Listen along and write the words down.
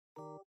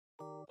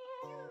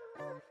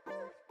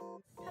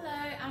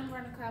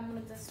I'm one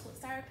of the sports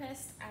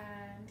therapists,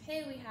 and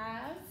here we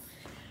have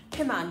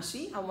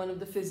Himanshi. I'm one of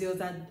the physios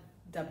at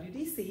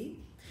WDC.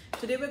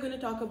 Today we're going to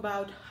talk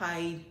about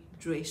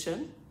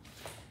hydration.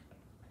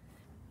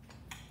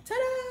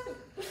 Ta-da!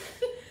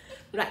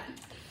 Right.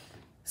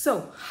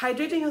 So,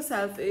 hydrating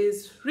yourself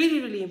is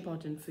really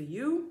important for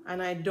you,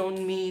 and I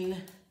don't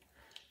mean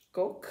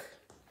Coke.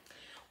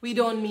 We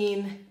don't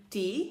mean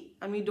tea,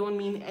 and we don't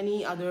mean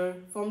any other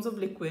forms of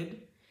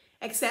liquid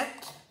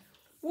except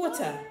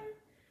water.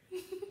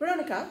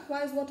 Veronica,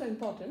 why is water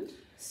important?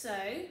 So,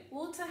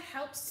 water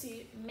helps to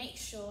make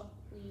sure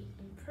we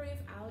improve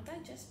our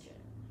digestion.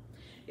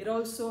 It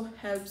also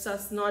helps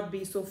us not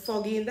be so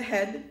foggy in the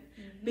head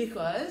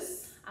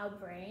because our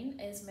brain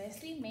is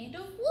mostly made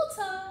of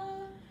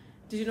water.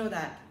 Did you know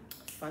that?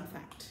 Fun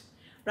fact.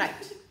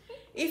 Right.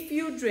 If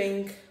you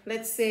drink,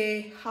 let's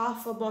say,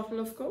 half a bottle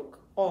of Coke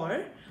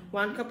or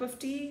 1 cup of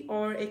tea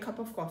or a cup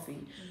of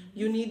coffee,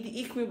 you need the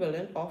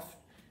equivalent of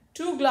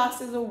 2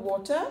 glasses of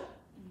water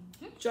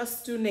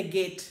just to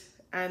negate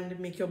and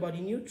make your body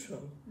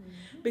neutral.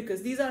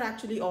 Because these are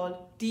actually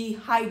all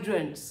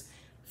dehydrants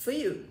for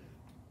you.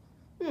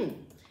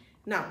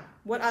 Now,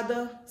 what are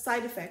the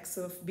side effects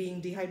of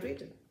being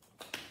dehydrated?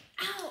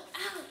 Ow,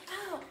 ow,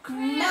 ow,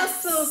 cramps.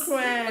 Muscle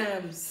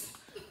cramps.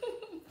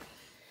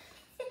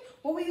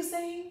 What were you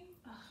saying?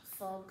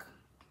 Fog.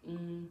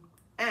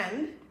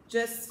 And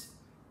just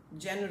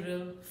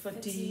general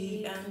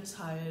fatigue and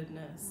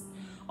tiredness.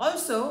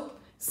 Also,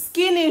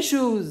 skin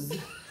issues.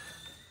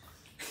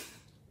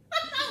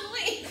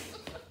 Wait.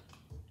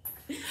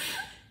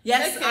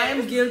 Yes, Okay. I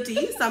am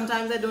guilty.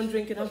 Sometimes I don't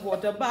drink enough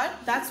water,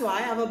 but that's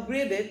why I've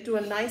upgraded to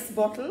a nice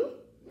bottle,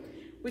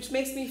 which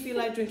makes me feel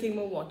like drinking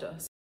more water.